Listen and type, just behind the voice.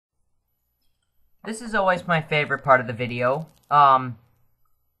This is always my favorite part of the video,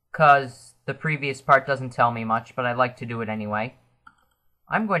 cause the previous part doesn't tell me much, but I like to do it anyway.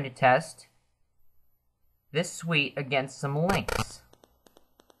 I'm going to test this suite against some links.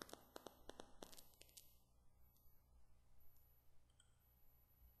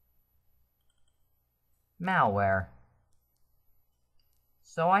 Malware.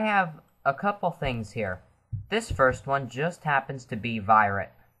 So I have a couple things here. This first one just happens to be Virate.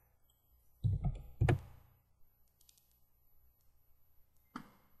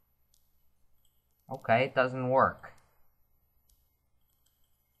 Okay, it doesn't work.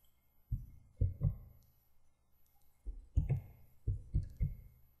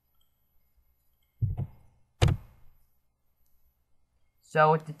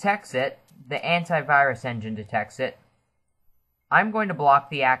 So it detects it. The antivirus engine detects it. I'm going to block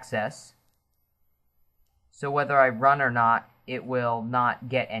the access. So whether I run or not, it will not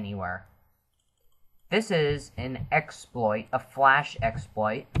get anywhere. This is an exploit, a flash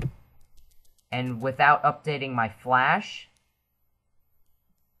exploit. And without updating my flash,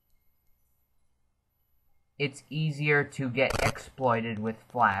 it's easier to get exploited with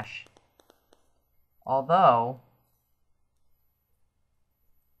flash. Although,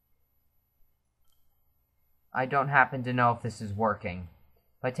 I don't happen to know if this is working.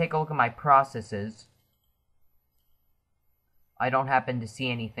 If I take a look at my processes, I don't happen to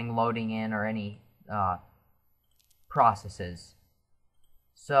see anything loading in or any processes.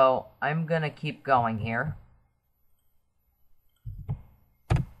 So I'm gonna keep going here.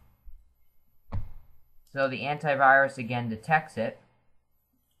 So the antivirus again detects it.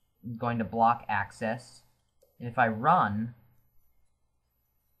 I'm going to block access. And if I run,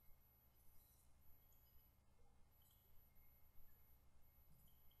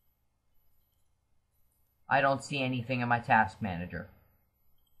 I don't see anything in my task manager.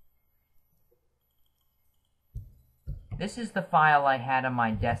 This is the file I had on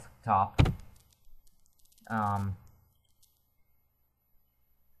my desktop.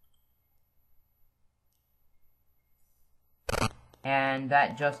 And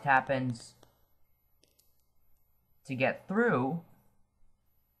that just happens to get through,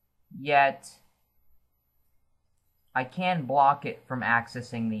 yet I can block it from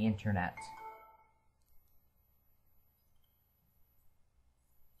accessing the internet.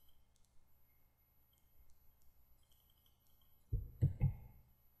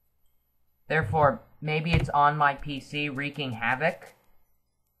 Therefore, maybe it's on my PC wreaking havoc,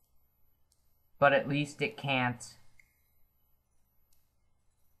 but at least it can't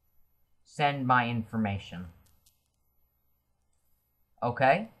send my information.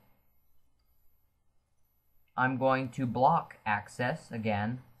 Okay? I'm going to block access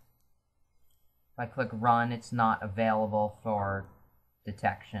again. If I click run, it's not available for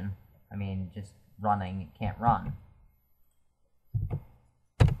detection. I mean, just running, it can't run.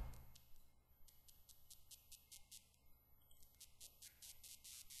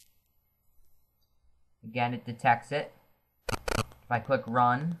 Again, it detects it. If I click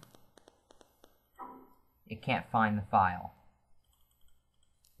run, it can't find the file.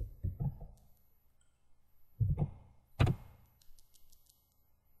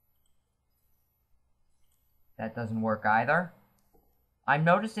 That doesn't work either. I'm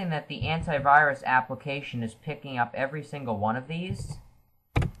noticing that the antivirus application is picking up every single one of these.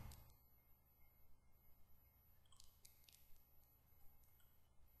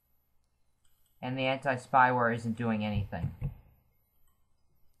 And the anti-spyware isn't doing anything.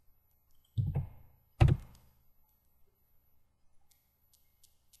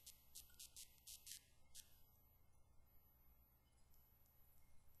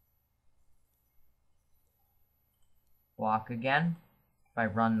 Block again. If I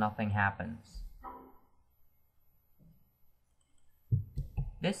run, nothing happens.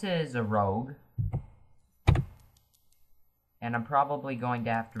 This is a rogue. And I'm probably going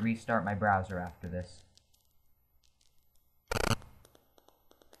to have to restart my browser after this.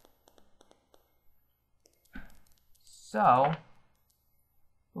 So,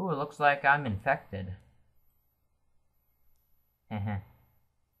 ooh, it looks like I'm infected.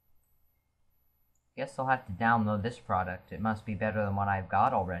 Guess I'll have to download this product. It must be better than what I've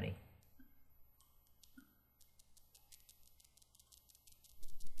got already.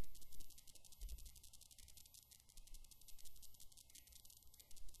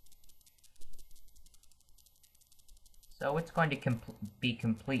 So it's going to be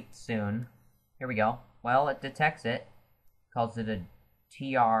complete soon. Here we go. Well, it detects it. Calls it a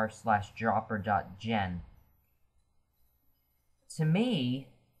tr/dropper.gen. To me,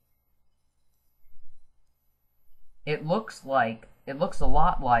 it looks a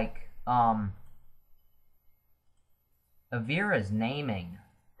lot like Avira's naming.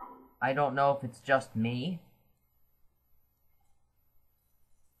 I don't know if it's just me,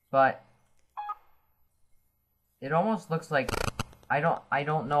 but it almost looks like I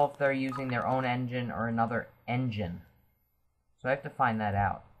don't know if they're using their own engine or another engine. So I have to find that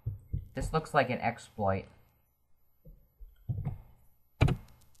out. This looks like an exploit.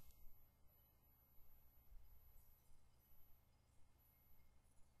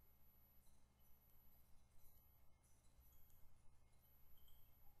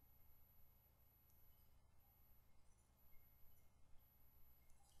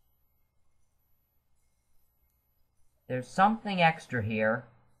 There's something extra here.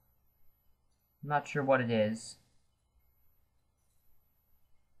 I'm not sure what it is.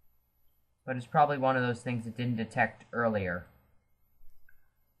 But it's probably one of those things it didn't detect earlier.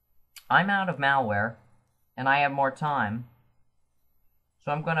 I'm out of malware, and I have more time.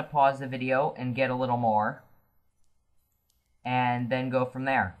 So I'm going to pause the video and get a little more, and then go from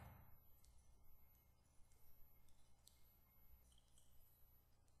there.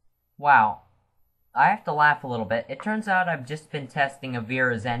 Wow. I have to laugh a little bit. It turns out I've just been testing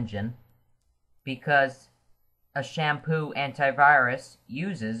Avira's engine because Ashampoo antivirus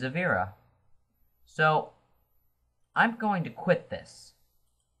uses Avira. So I'm going to quit this,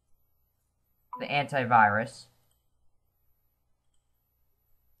 the antivirus,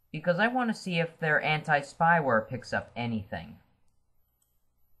 because I want to see if their anti-spyware picks up anything.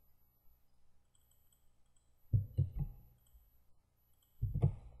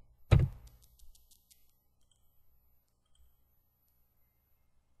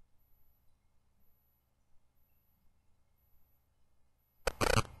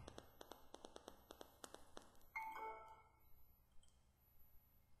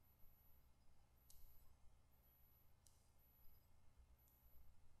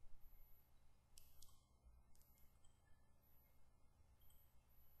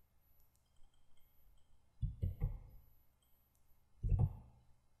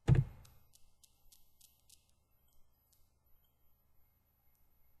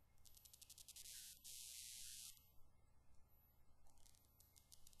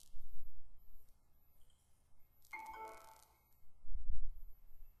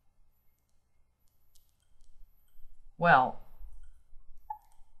 Well,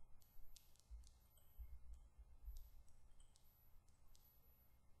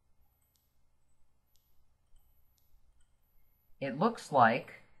 it looks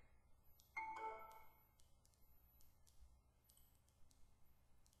like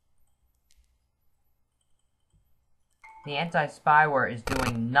the anti-spyware is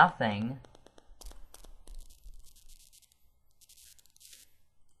doing nothing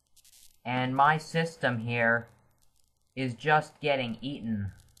and my system here is just getting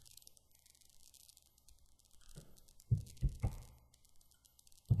eaten.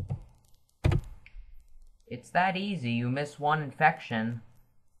 It's that easy. You miss one infection,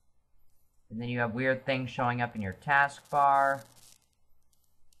 and then you have weird things showing up in your taskbar.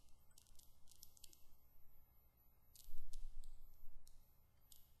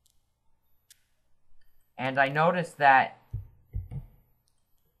 And I noticed that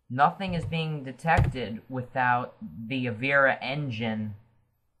nothing is being detected without the Avira engine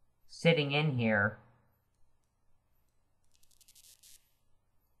sitting in here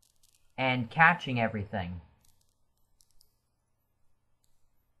and catching everything.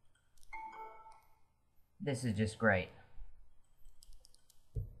 This is just great.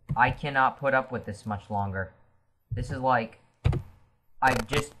 I cannot put up with this much longer. This is like, I've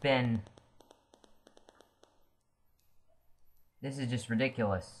just been... This is just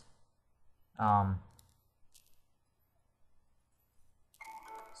ridiculous.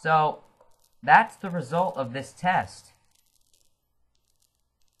 So, that's the result of this test.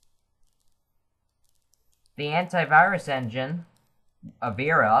 The antivirus engine,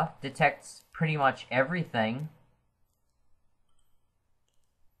 Avira, detects pretty much everything.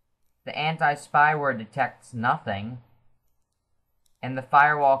 The anti-spyware detects nothing. And the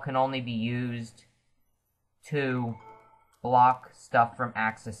firewall can only be used to block stuff from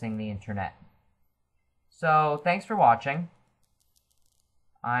accessing the internet. So, thanks for watching.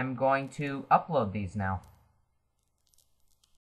 I'm going to upload these now.